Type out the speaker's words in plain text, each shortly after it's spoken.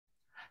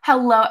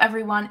Hello,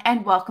 everyone,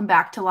 and welcome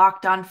back to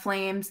Locked On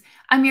Flames.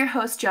 I'm your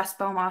host, Jess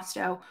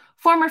Belmosto.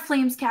 Former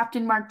Flames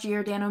captain Mark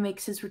Giordano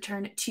makes his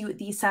return to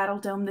the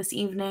Saddledome this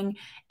evening,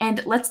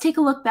 and let's take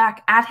a look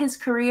back at his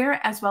career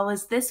as well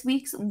as this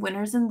week's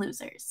winners and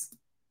losers.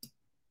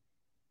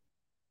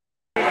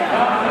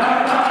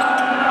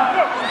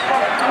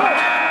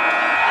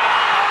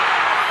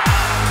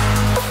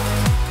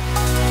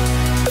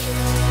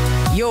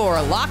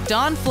 You're Locked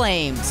On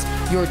Flames,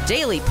 your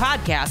daily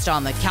podcast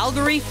on the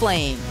Calgary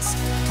Flames.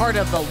 Part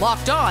of the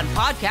Locked On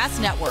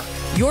Podcast Network,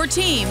 your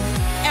team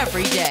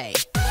every day.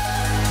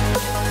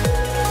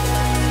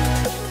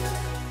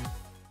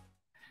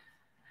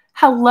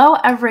 Hello,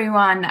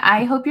 everyone.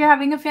 I hope you're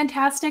having a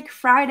fantastic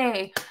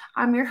Friday.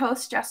 I'm your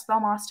host, Jess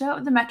Belmosto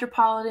of the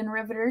Metropolitan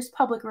Riveters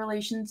Public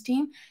Relations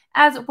team,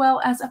 as well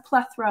as a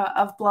plethora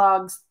of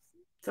blogs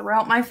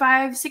throughout my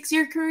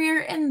 5-6-year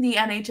career in the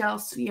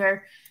NHL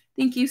sphere.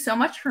 Thank you so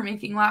much for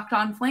making Locked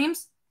On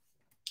Flames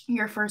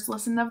your first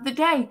listen of the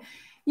day.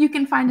 You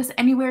can find us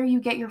anywhere you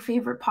get your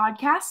favorite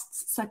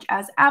podcasts, such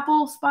as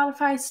Apple,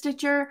 Spotify,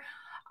 Stitcher,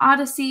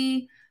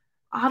 Odyssey,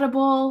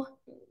 Audible,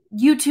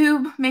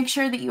 YouTube. Make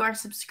sure that you are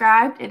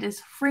subscribed. It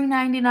is free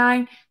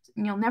 $99,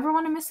 and you'll never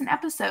want to miss an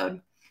episode.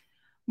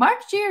 Mark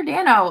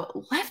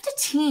Giordano left a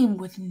team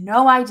with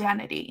no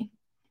identity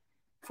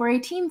for a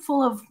team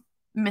full of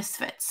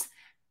misfits.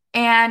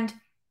 And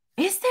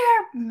is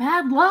there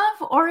mad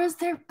love or is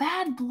there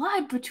bad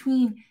blood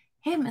between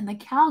him and the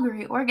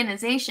Calgary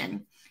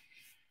organization?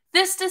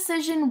 This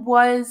decision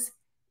was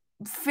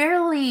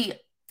fairly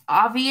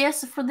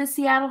obvious for the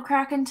Seattle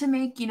Kraken to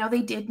make. You know,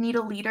 they did need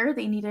a leader.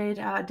 They needed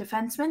a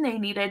defenseman. They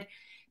needed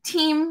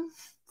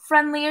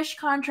team-friendly-ish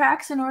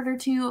contracts in order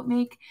to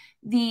make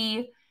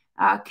the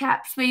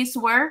cap space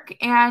work.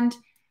 And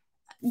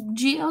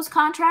Gio's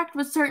contract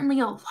was certainly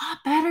a lot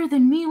better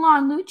than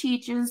Milan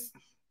Lucic's,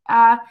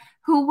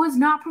 who was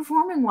not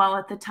performing well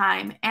at the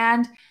time.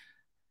 And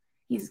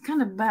he's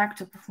kind of back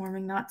to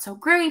performing not so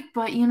great,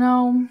 but, you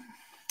know,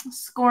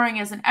 scoring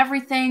isn't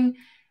everything,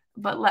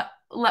 but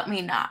let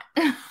me not.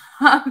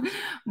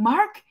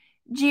 Mark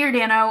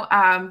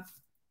Giordano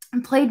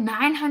played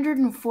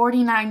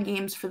 949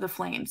 games for the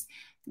Flames.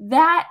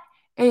 That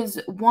is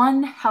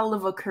one hell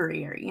of a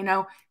career. You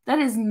know, that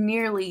is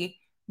nearly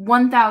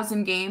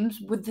 1,000 games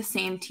with the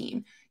same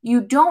team.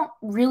 You don't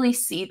really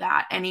see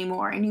that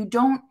anymore, and you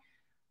don't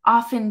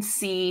often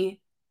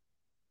see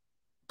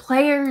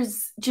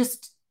players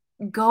just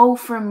go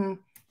from,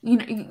 you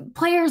know,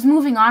 players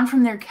moving on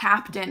from their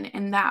captain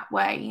in that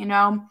way. You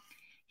know,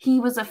 he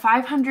was a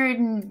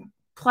 500+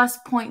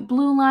 point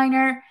blue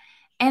liner,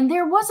 and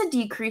there was a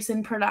decrease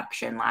in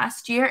production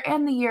last year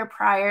and the year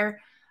prior,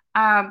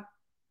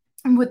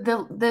 with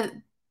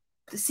the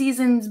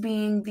seasons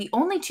being the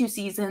only two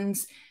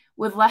seasons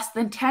with less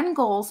than 10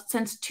 goals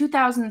since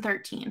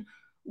 2013,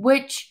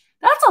 which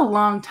that's a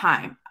long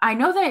time. I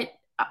know that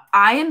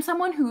I am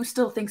someone who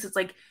still thinks it's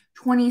like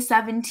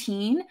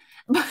 2017,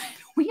 but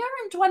we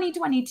are in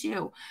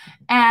 2022.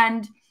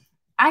 And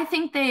I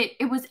think that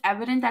it was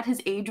evident that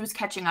his age was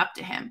catching up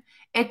to him.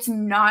 It's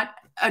not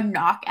a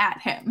knock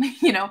at him.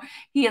 You know,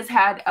 he has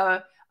had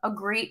a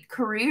great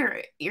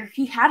career.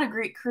 He had a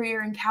great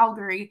career in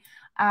Calgary,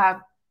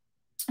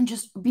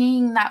 just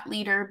being that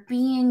leader,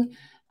 being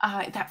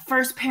that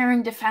first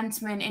pairing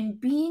defenseman,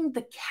 and being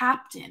the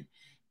captain,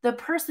 the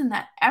person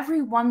that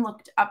everyone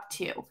looked up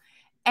to.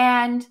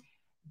 And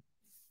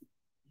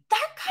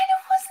that kind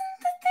of wasn't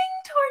the thing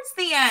towards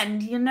the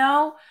end, you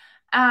know?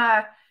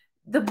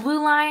 The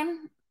blue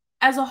line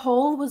as a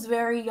whole was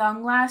very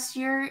young last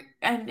year,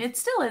 and it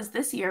still is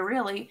this year,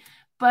 really.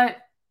 But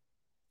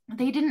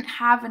they didn't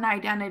have an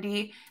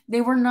identity.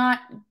 They were not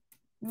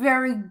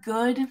very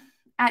good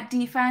at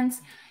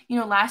defense. You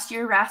know, last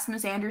year,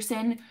 Rasmus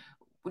Andersson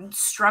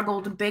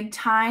struggled big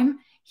time.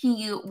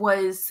 He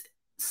was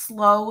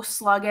slow,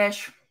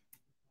 sluggish,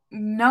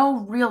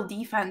 no real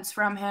defense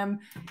from him,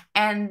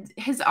 and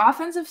his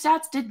offensive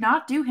stats did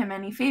not do him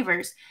any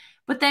favors.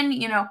 But then,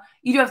 you know,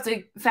 you do have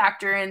to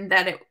factor in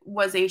that it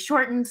was a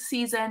shortened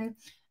season,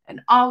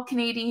 an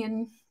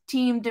all-Canadian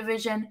team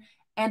division,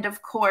 and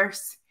of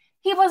course,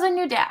 he was a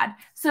new dad.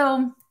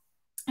 So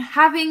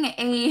having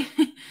an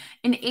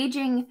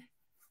aging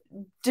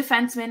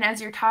defenseman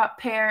as your top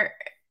pair,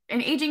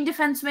 an aging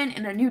defenseman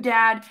and a new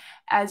dad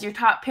as your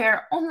top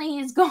pair only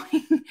is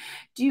going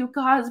to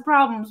cause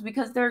problems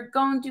because they're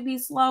going to be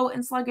slow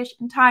and sluggish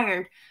and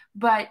tired.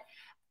 But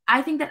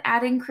I think that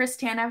adding Chris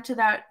Tanev to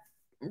that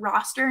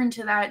roster and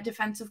to that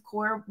defensive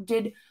core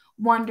did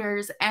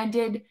wonders and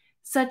did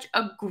such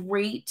a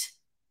great,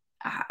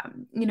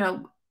 you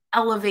know,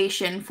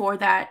 elevation for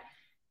the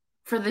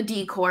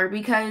D-core,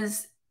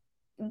 because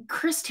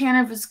Chris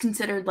Tanev is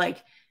considered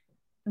like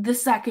the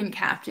second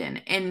captain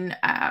in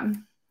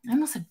I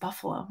almost said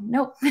Buffalo.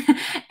 Nope.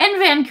 In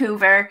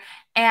Vancouver.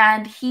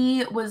 And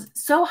he was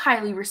so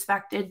highly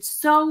respected,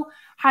 so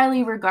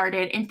highly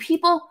regarded, and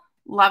people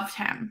loved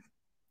him.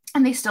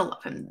 And they still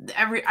love him.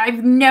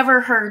 I've never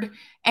heard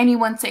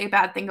anyone say a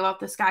bad thing about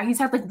this guy. He's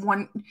had like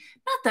one,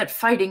 not that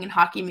fighting in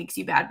hockey makes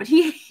you bad, but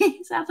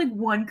he's had like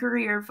one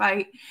career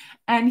fight,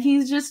 and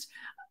he's just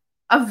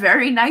a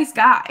very nice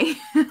guy.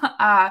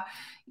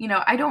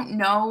 I don't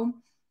know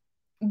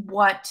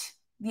what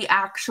the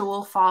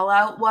actual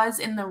fallout was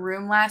in the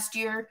room last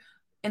year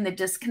in the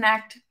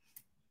disconnect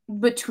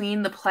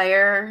between the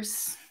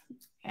players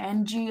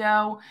and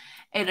Gio.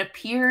 It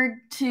appeared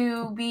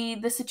to be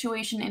the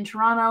situation in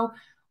Toronto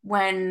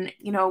when,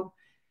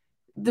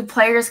 the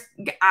players,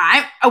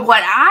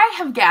 what I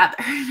have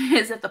gathered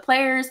is that the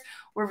players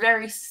were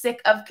very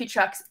sick of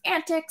Tkachuk's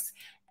antics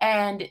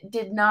and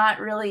did not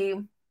really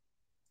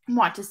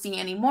want to see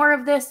any more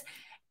of this.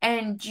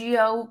 And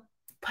Gio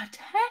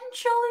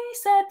potentially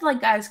said,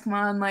 like, guys, come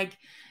on, like,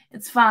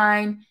 it's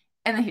fine.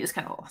 And then he just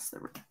kind of lost the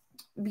room.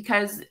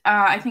 Because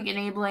I think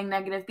enabling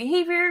negative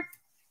behavior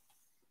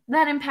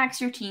that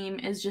impacts your team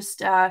is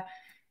just not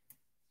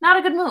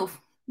a good move.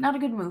 Not a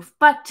good move.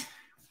 But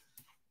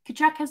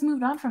Tkachuk has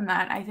moved on from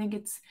that. I think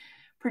it's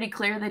pretty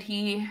clear that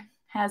he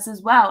has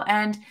as well.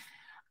 And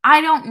I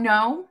don't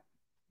know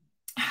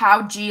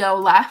how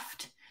Gio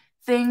left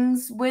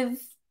things with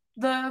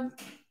the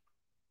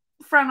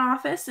front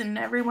office and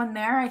everyone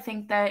there. I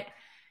think that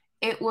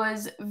it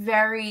was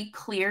very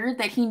clear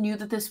that he knew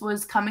that this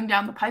was coming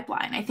down the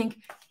pipeline. I think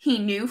he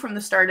knew from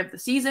the start of the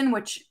season,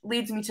 which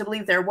leads me to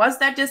believe there was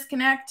that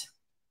disconnect,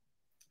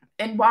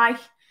 and why,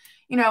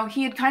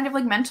 he had kind of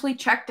like mentally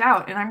checked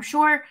out. And I'm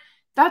sure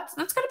that's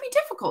going to be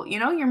difficult.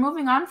 You're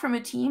moving on from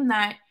a team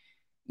that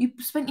you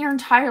spent your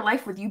entire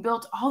life with. You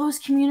built all those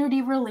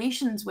community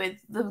relations with,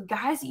 the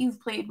guys that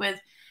you've played with,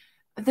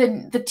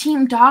 the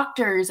team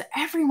doctors,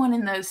 everyone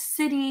in the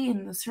city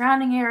and the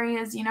surrounding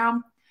areas,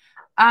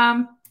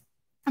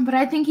 But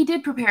I think he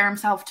did prepare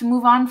himself to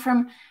move on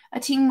from a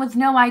team with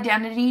no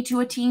identity to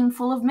a team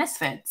full of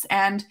misfits.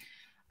 And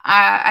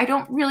I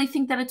don't really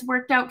think that it's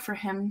worked out for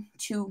him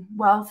too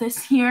well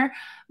this year.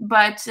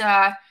 But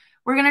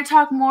we're going to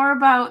talk more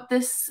about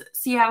this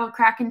Seattle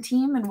Kraken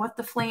team and what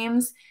the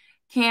Flames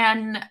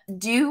can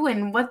do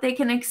and what they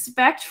can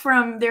expect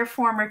from their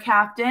former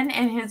captain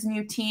and his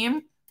new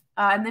team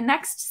in the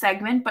next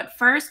segment. But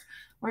first,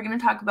 we're going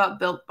to talk about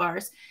Built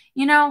Bars.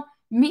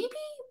 Maybe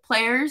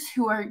players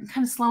who are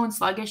kind of slow and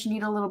sluggish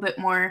need a little bit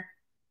more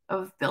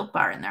of Built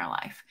Bar in their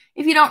life.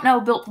 If you don't know,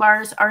 Built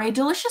Bars are a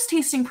delicious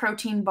tasting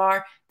protein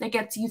bar that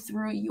gets you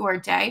through your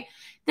day.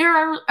 There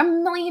are a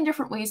million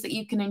different ways that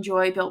you can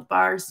enjoy Built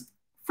Bars: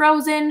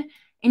 frozen,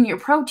 in your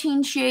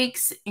protein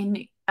shakes,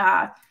 in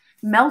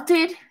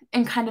melted,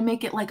 and kind of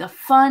make it like a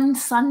fun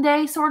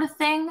sundae sort of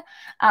thing,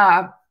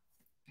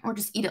 or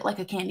just eat it like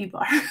a candy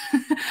bar.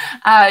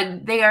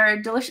 They are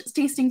a delicious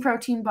tasting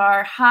protein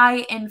bar,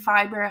 high in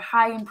fiber,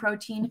 high in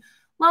protein,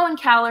 low in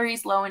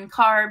calories, low in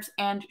carbs,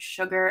 and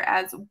sugar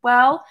as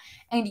well.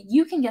 And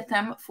you can get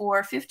them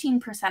for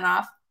 15%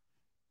 off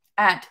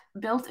at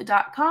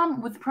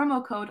built.com with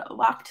promo code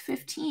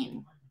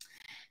LOCKED15.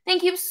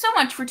 Thank you so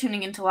much for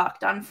tuning into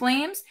Locked On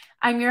Flames.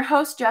 I'm your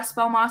host, Jess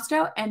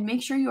Belmosto, and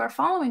make sure you are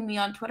following me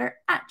on Twitter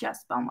at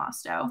Jess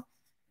Belmosto.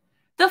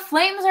 The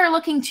Flames are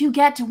looking to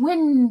get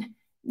win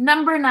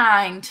number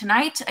 9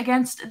 tonight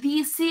against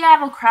the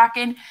Seattle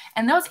Kraken,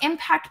 and those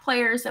impact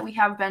players that we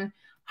have been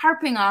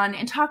harping on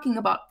and talking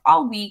about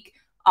all week,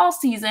 all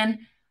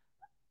season,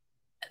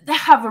 they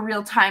have a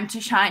real time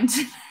to shine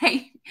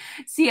tonight.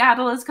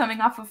 Seattle is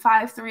coming off a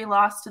 5-3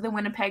 loss to the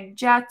Winnipeg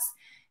Jets.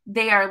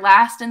 They are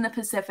last in the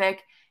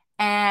Pacific,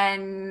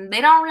 and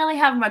they don't really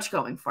have much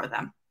going for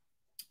them.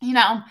 You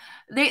know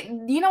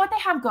what they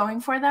have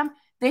going for them?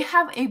 They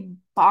have a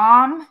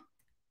bomb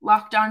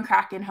Locked On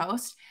Kraken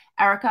host,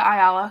 Erica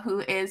Ayala,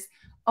 who is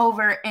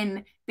over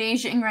in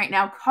Beijing right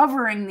now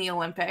covering the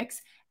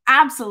Olympics.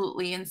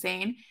 Absolutely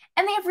insane.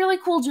 And they have really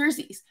cool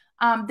jerseys.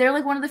 They're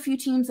like one of the few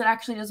teams that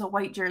actually does a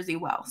white jersey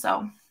well.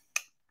 So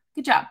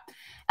good job.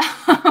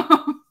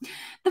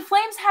 The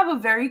Flames have a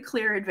very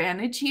clear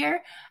advantage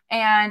here.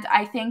 And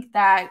I think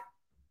that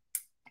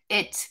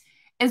it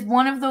is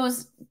one of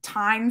those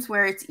times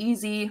where it's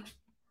easy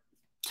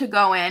to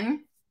go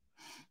in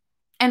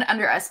and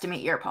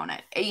underestimate your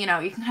opponent. You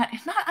can kind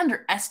of not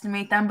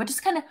underestimate them, but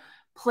just kind of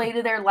play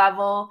to their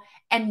level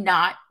and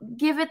not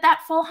give it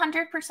that full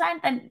 100%,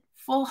 and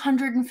full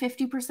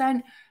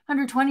 150%,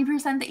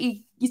 120% that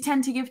you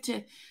tend to give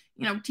to,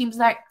 teams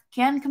that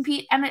can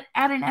compete at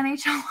an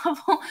NHL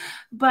level.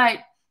 But,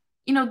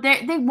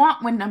 they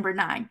want win number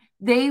 9.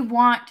 They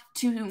want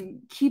to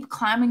keep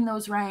climbing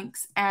those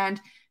ranks and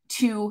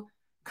to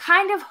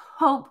kind of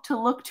hope to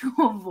look to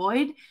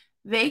avoid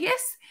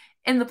Vegas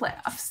in the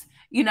playoffs.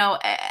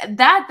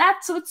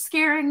 That's what's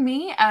scaring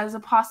me as a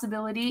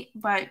possibility,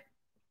 but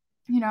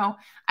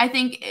I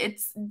think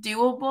it's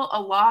doable.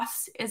 A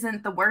loss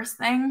isn't the worst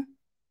thing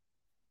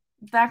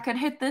that could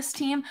hit this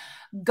team.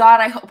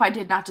 God, I hope I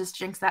did not just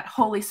jinx that.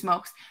 Holy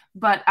smokes.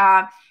 But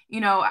I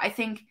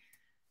think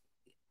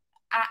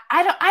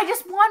I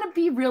just want to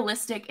be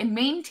realistic and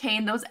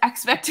maintain those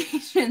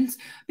expectations,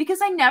 because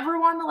I never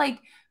want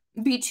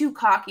to be too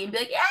cocky and be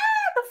like, yeah,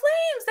 the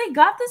Flames. They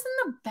got this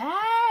in the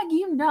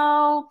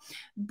bag,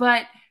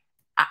 But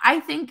I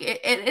think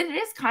it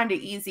is kind of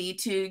easy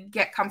to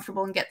get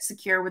comfortable and get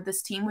secure with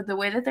this team with the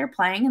way that they're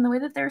playing and the way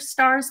that their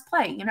stars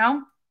play,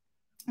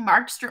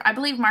 I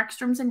believe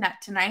Markstrom's in net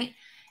tonight,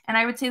 and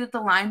I would say that the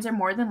lines are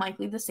more than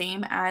likely the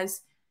same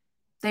as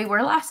they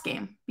were last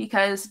game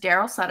because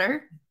Daryl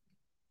Sutter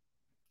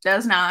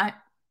does not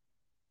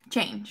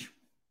change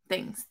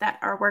things that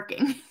are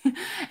working.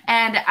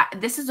 And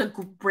this is a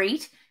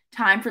great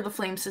time for the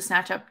Flames to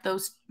snatch up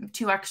those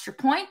 2 extra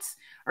points,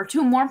 or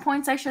 2 more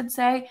points, I should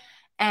say.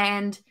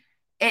 And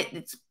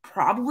it's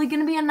probably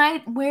going to be a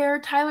night where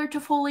Tyler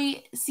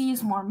Toffoli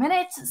sees more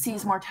minutes,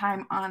 sees more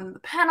time on the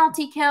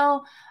penalty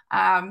kill.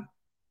 I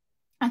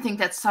think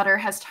that Sutter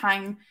has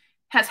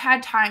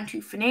had time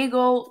to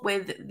finagle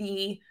with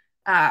the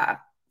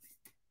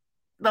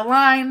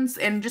lines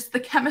and just the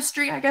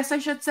chemistry, I guess I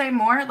should say,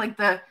 more like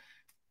the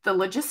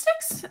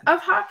logistics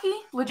of hockey.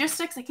 I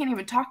can't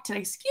even talk today,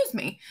 excuse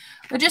me.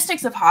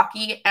 Logistics of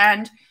hockey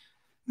and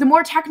the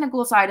more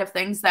technical side of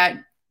things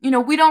that,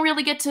 we don't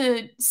really get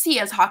to see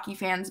as hockey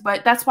fans,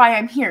 but that's why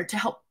I'm here to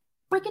help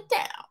break it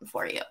down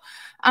for you.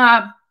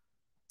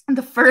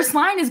 The first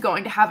line is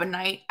going to have a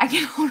night. I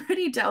can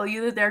already tell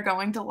you that they're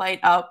going to light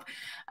up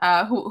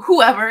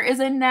whoever is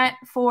in net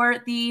for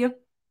the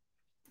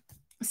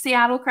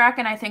Seattle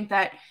Kraken. I think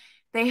that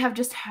they have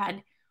just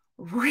had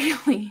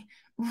really,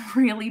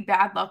 really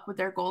bad luck with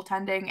their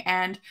goaltending,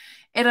 and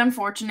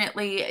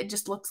it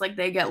just looks like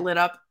they get lit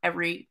up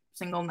every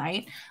single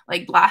night.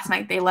 Like last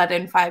night, they let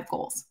in 5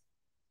 goals.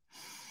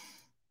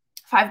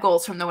 5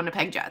 goals from the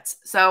Winnipeg Jets.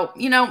 So,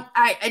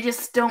 I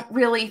just don't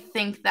really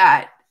think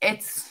that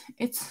it's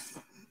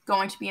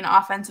going to be an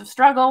offensive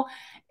struggle.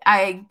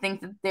 I think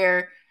that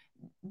their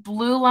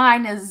blue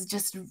line is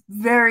just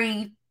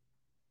very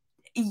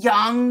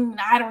young.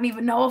 I don't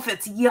even know if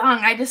it's young.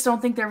 I just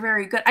don't think they're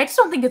very good. I just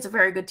don't think it's a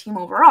very good team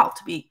overall,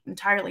 to be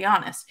entirely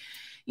honest.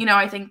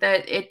 I think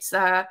that it's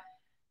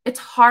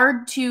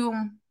hard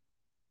to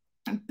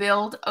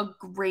build a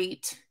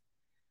great,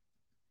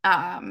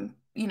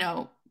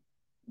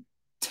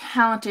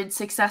 talented,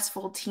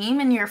 successful team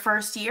in your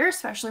first year,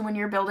 especially when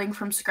you're building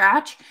from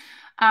scratch.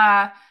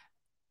 And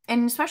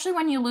especially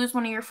when you lose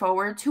one of your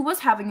forwards who was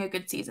having a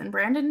good season.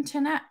 Brandon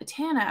Tanev,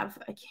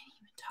 I can't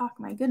even talk,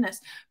 my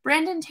goodness.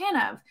 Brandon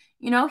Tanev,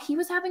 he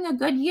was having a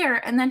good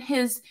year, and then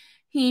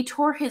he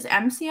tore his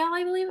MCL,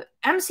 I believe,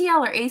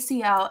 MCL or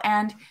ACL,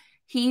 and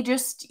he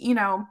just,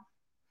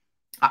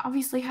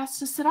 obviously has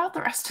to sit out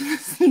the rest of the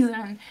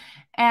season.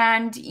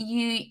 And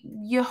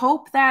you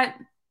hope that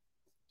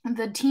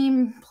the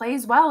team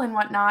plays well and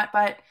whatnot,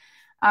 but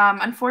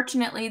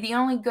unfortunately, the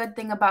only good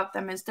thing about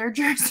them is their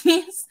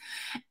jerseys.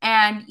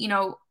 And,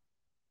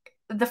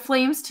 the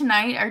Flames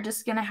tonight are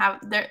just going to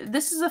have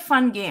this is a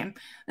fun game.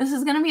 This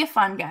is going to be a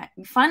fun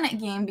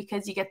game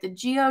because you get the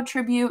Geo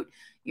tribute.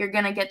 You're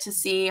going to get to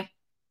see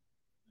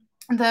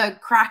the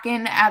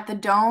Kraken at the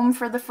Dome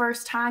for the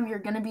first time. You're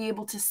going to be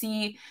able to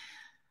see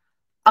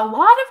a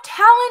lot of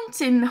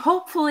talent and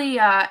hopefully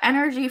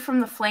energy from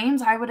the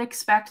Flames. I would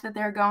expect that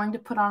they're going to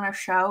put on a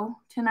show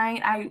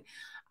tonight.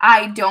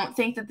 I don't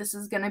think that this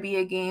is going to be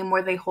a game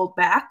where they hold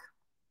back.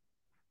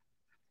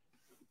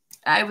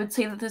 I would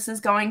say that this is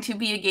going to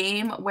be a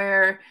game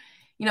where,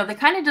 they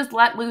kind of just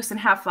let loose and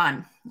have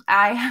fun.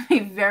 I have a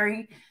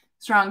very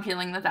strong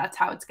feeling that that's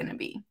how it's going to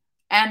be.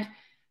 And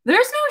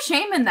there's no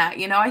shame in that.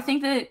 I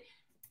think that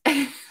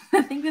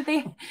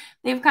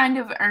they've kind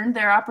of earned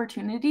their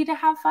opportunity to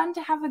have fun,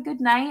 to have a good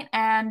night,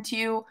 and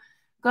to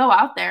go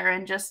out there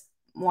and just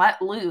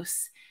let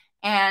loose.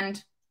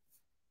 And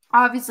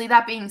obviously,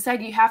 that being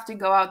said, you have to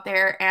go out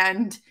there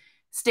and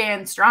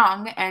stand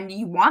strong, and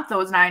you want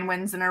those 9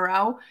 wins in a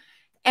row.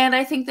 And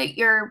I think that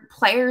your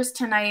players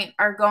tonight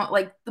are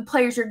the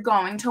players you're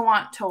going to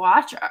want to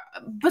watch,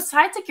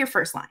 besides your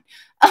first line.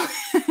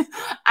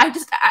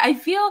 I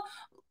feel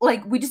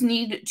like we just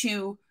need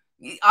to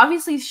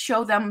obviously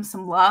show them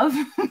some love,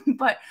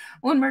 but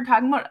when we're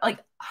talking about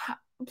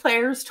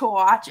players to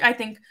watch, I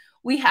think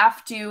we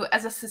have to,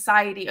 as a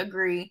society,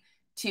 agree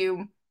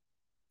to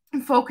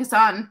focus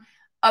on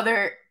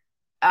other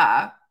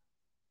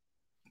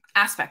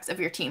aspects of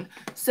your team.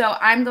 So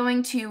I'm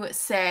going to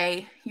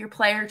say your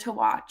player to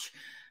watch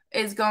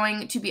is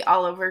going to be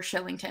Oliver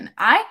Kylington.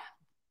 I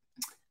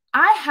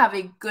have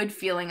a good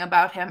feeling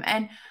about him,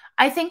 and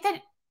I think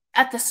that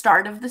at the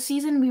start of the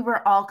season we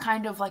were all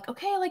kind of like,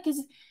 okay,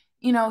 is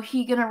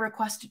he gonna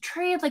request a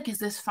trade? Is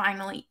this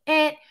finally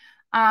it?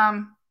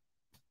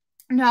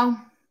 No,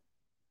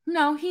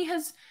 he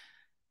has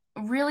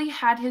really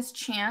had his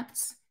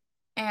chance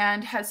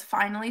and has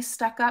finally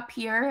stuck up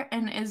here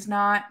and is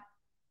not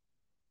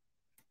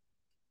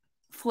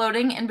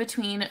floating in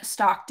between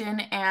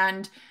Stockton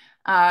and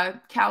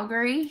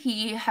Calgary.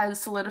 He has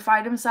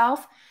solidified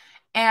himself,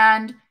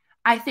 and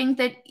I think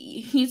that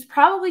he's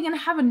probably going to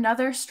have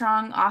another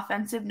strong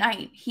offensive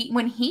night.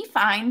 When he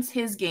finds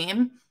his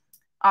game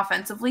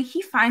offensively,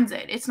 he finds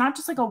it. It's not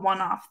just a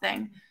one-off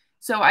thing.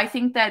 So I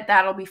think that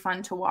that'll be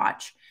fun to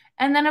watch.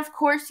 And then, of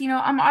course, you know,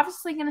 I'm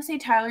obviously going to say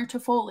Tyler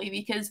Toffoli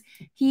because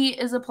he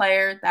is a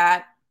player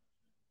that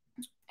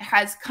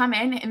has come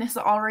in and has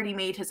already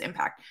made his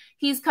impact.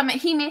 He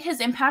made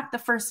his impact the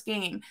first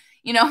game.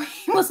 You know,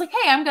 he was like,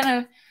 "Hey, I'm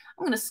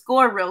gonna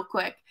score real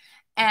quick."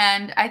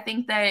 And I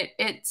think that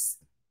it's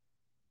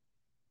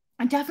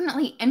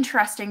definitely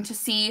interesting to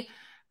see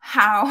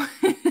how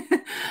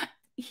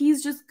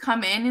he's just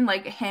come in and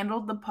like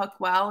handled the puck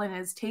well and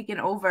has taken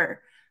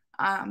over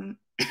as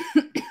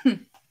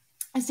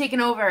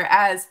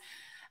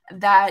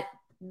that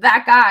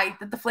guy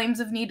that the Flames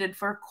have needed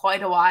for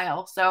quite a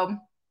while. So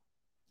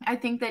I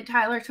think that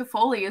Tyler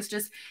Toffoli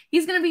is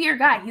he's going to be your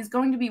guy. He's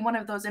going to be one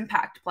of those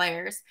impact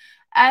players,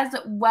 as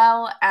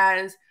well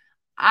as,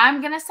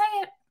 I'm going to say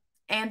it,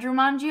 Andrew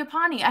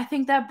Mangiapane. I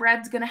think that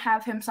Brett's going to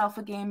have himself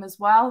a game as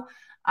well.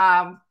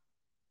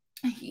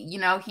 You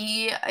know,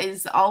 he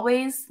is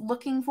always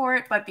looking for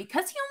it, but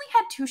because he only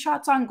had 2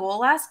 shots on goal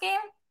last game,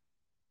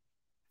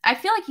 I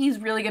feel like he's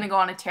really going to go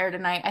on a tear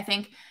tonight. I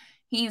think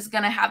he's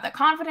going to have the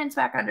confidence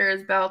back under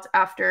his belt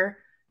after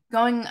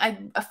going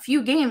a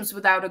few games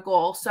without a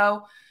goal.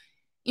 So,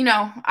 you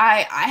know,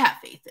 I have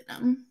faith in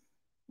him.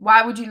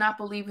 Why would you not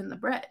believe in the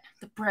bread?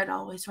 The bread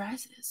always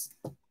rises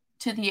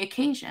to the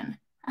occasion.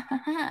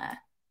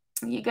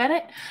 You get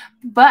it?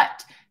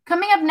 But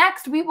coming up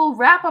next, we will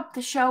wrap up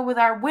the show with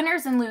our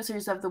winners and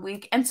losers of the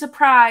week. And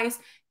surprise,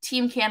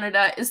 Team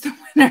Canada is the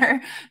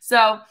winner.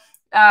 So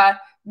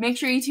make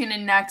sure you tune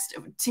in next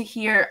to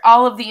hear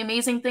all of the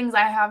amazing things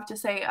I have to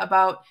say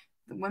about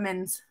the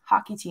women's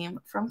hockey team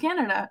from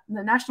Canada,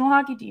 the national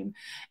hockey team.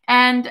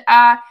 And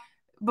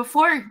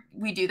before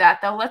we do that,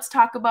 though, let's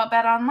talk about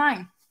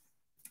BetOnline.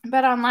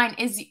 BetOnline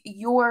is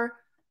your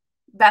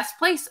best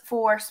place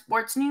for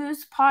sports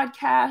news,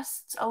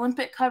 podcasts,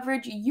 Olympic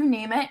coverage, you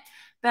name it.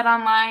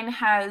 BetOnline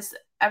has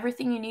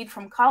everything you need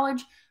from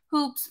college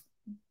hoops,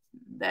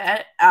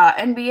 the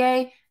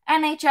NBA,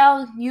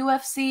 NHL,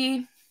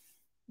 UFC,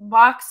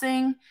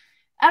 boxing,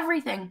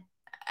 everything.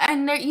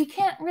 And you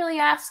can't really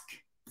ask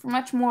for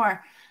much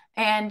more.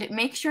 And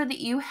make sure that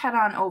you head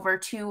on over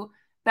to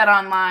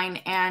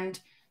BetOnline and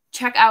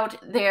check out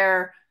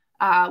their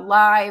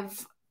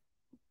live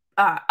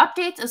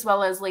updates, as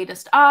well as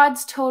latest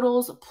odds,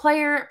 totals,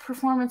 player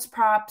performance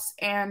props,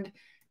 and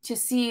to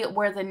see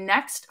where the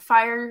next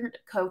fired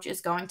coach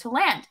is going to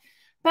land.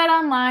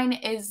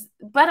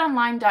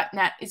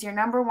 BetOnline.net is your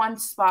number one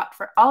spot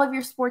for all of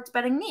your sports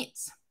betting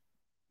needs.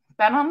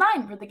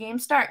 BetOnline, where the game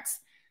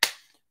starts.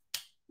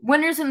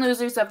 Winners and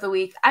losers of the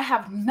week. I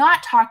have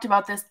not talked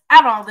about this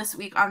at all this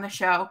week on the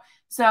show.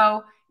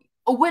 So,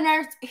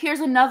 winners,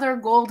 here's another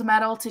gold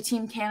medal to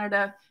Team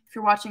Canada. If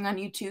you're watching on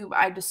YouTube,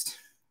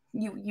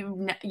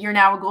 you're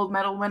now a gold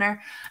medal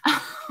winner.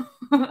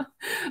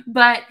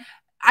 But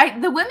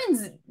the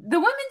women's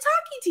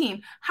hockey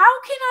team,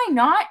 how can I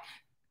not,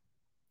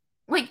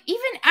 like,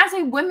 even as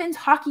a women's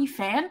hockey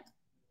fan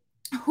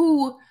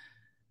who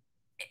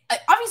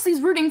obviously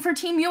is rooting for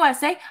Team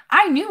USA,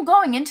 I knew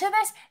going into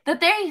this that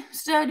they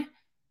stood,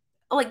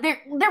 like, there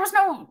was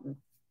no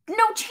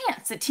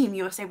chance that Team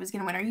USA was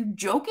going to win. Are you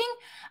joking?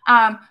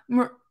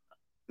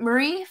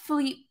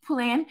 Marie-Philippe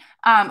Poulin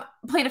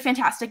played a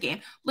fantastic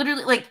game.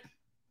 Literally, like,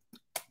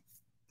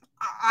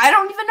 I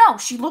don't even know.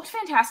 She looked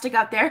fantastic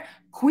out there.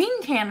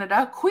 Queen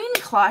Canada, Queen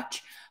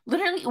Clutch.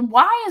 Literally,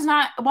 why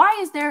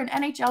is there an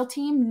NHL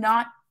team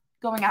not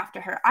going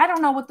after her? I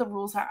don't know what the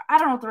rules are. I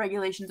don't know what the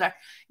regulations are.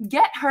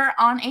 Get her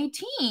on a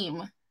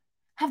team.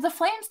 Have the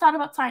Flames thought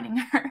about signing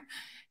her?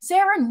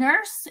 Sarah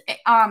Nurse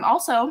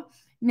also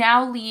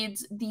now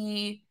leads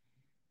the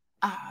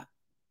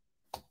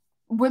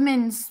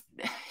women's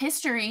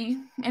history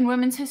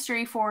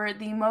for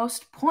the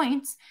most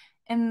points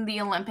in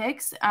the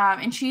Olympics.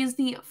 And she is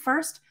the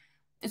first,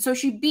 so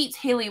she beats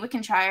Haley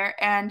Wickenshire,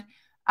 and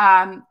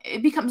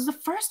it becomes the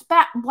first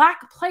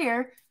black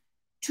player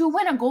to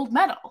win a gold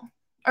medal,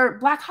 or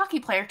black hockey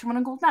player to win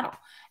a gold medal.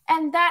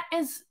 And that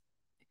is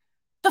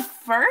the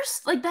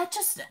first, like, that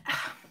just, I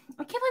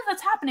can't believe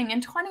that's happening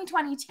in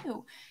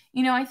 2022.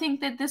 You know, I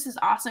think that this is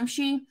awesome.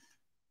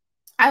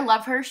 I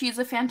love her. She's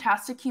a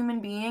fantastic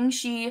human being.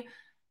 She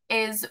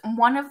is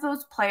one of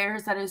those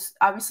players that is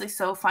obviously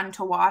so fun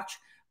to watch,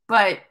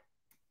 but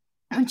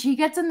when she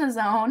gets in the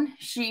zone,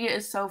 she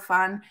is so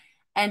fun.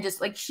 And just,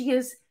 like, she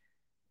is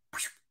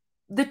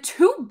the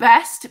 2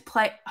 best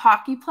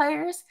hockey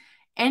players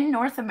in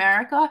North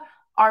America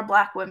are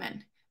black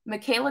women.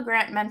 Michaela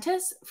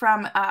Grant-Mentis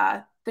from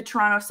the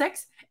Toronto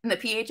Six in the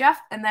PHF,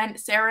 and then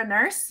Sarah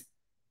Nurse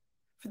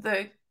for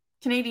the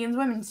Canadians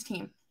women's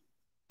team.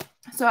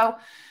 So,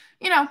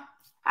 you know,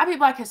 happy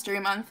Black History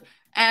Month.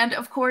 And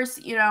of course,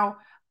 you know,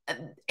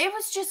 it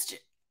was just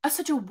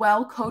such a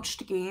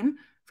well-coached game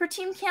for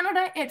Team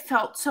Canada. It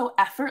felt so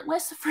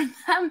effortless for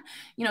them.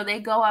 You know, they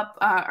go up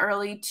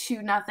early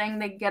 2-0.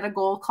 They get a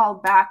goal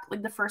called back,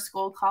 like the first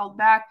goal called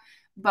back.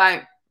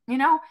 But, you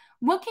know,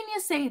 what can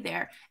you say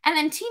there? And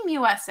then Team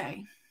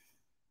USA.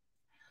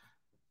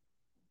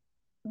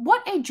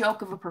 What a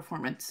joke of a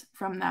performance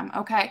from them,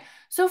 okay?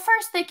 So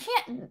first, they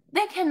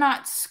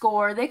cannot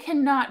score. They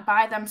cannot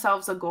buy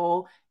themselves a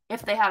goal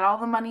if they had all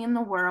the money in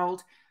the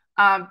world.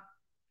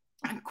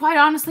 Quite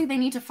honestly, they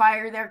need to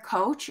fire their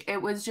coach.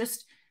 It was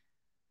just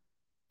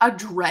a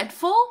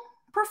dreadful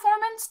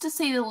performance, to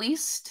say the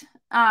least.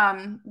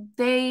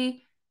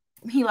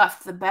 He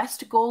left the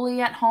best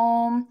goalie at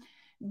home,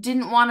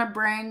 didn't want to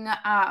bring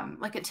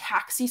like a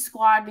taxi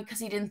squad because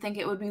he didn't think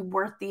it would be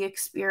worth the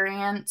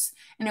experience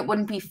and it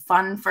wouldn't be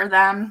fun for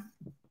them.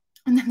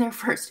 And then their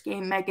first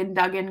game, Megan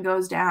Duggan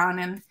goes down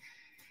and,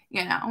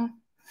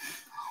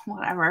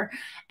 whatever.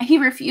 And he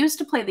refused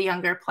to play the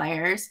younger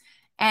players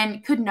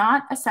and could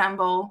not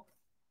assemble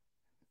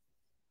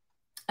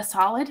a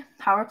solid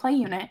power play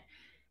unit.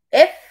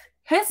 If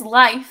his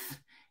life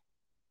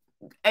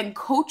and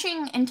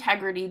coaching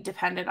integrity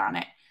depended on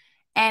it,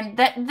 and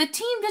that the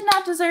team did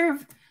not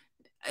deserve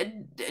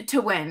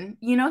to win.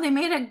 They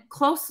made it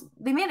close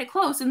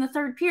in the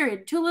third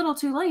period, too little,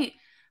 too late.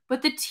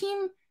 But the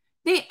team,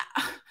 I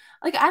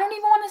don't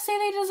even want to say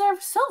they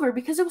deserve silver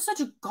because it was such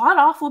a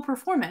god-awful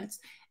performance.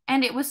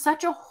 And it was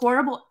such a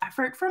horrible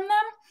effort from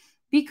them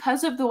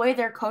because of the way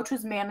their coach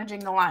was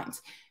managing the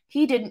lines.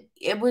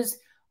 It was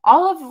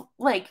all of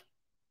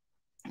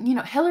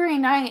Hillary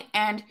Knight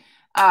and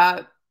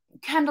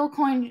Kendall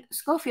Coyne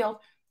Schofield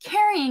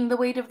carrying the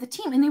weight of the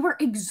team, and they were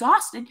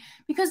exhausted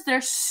because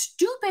their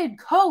stupid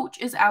coach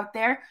is out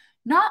there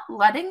not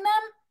letting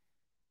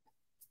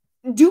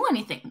them do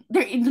anything.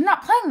 They're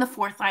not playing the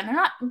fourth line. They're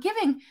not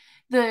giving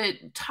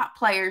the top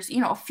players,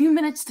 a few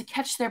minutes to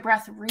catch their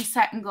breath,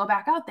 reset, and go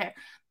back out there.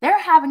 They're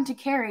having to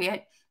carry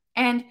it,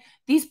 and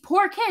these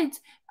poor kids,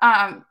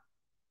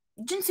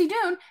 Jinsey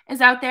Doon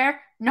is out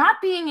there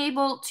not being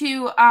able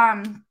to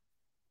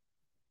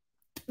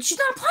she's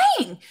not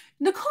playing.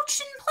 The coach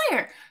didn't play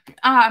her.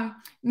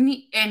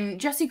 And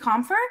Jessie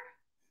Comfer,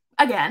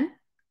 again,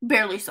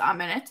 barely saw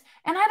minutes.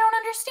 And I don't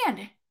understand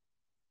it.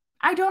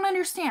 I don't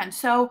understand.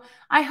 So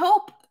I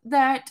hope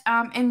that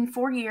in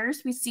 4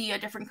 years we see a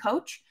different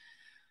coach.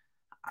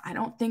 I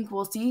don't think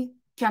we'll see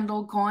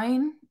Kendall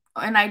Coyne.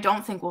 And I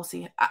don't think we'll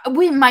see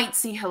we might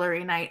see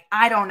Hillary Knight.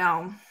 I don't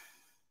know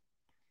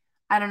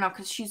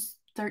because she's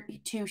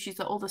 32. She's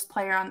the oldest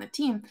player on the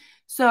team.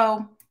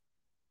 So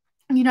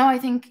I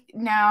think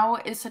now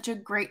is such a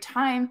great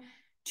time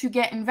to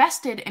get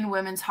invested in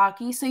women's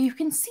hockey so you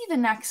can see the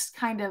next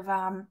kind of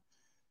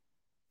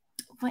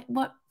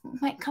what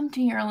might come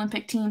to your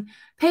Olympic team.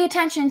 Pay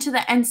attention to the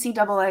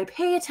NCAA.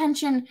 Pay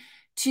attention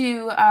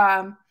to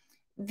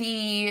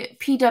the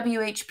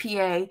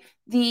PWHPA,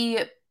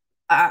 the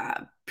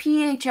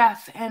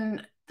PHF,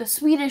 and the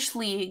Swedish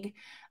League.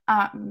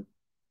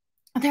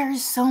 There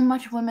is so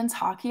much women's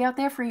hockey out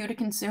there for you to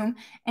consume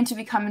and to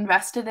become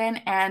invested in,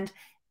 and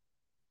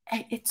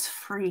it's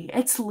free.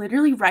 It's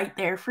literally right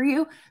there for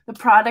you. The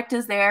product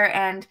is there,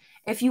 and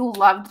if you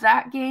loved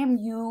that game,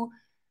 you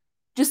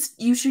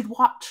should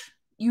watch.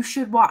 You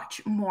should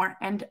watch more,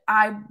 and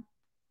I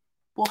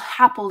will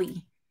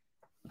happily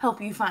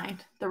help you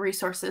find the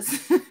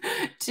resources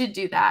to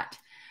do that.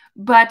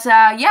 But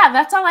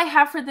that's all I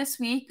have for this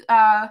week.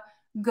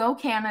 Go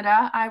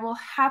Canada. I will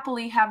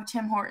happily have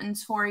Tim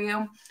Hortons for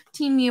you.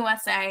 Team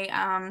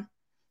USA.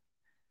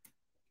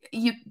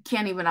 You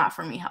can't even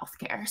offer me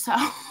healthcare, so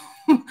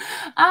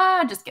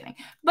just kidding.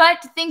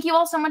 But thank you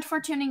all so much for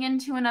tuning in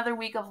to another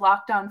week of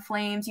Locked On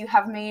Flames. You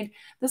have made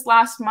this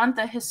last month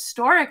a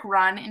historic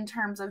run in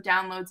terms of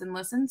downloads and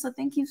listens, so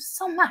thank you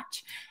so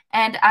much.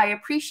 And I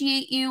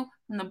appreciate you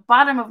from the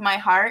bottom of my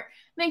heart.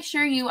 Make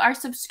sure you are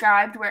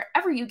subscribed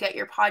wherever you get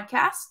your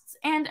podcasts,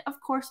 and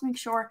of course, make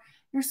sure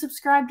you're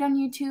subscribed on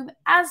YouTube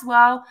as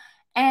well.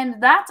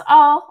 And that's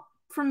all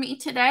from me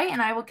today,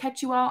 and I will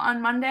catch you all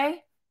on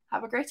Monday.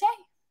 Have a great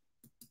day.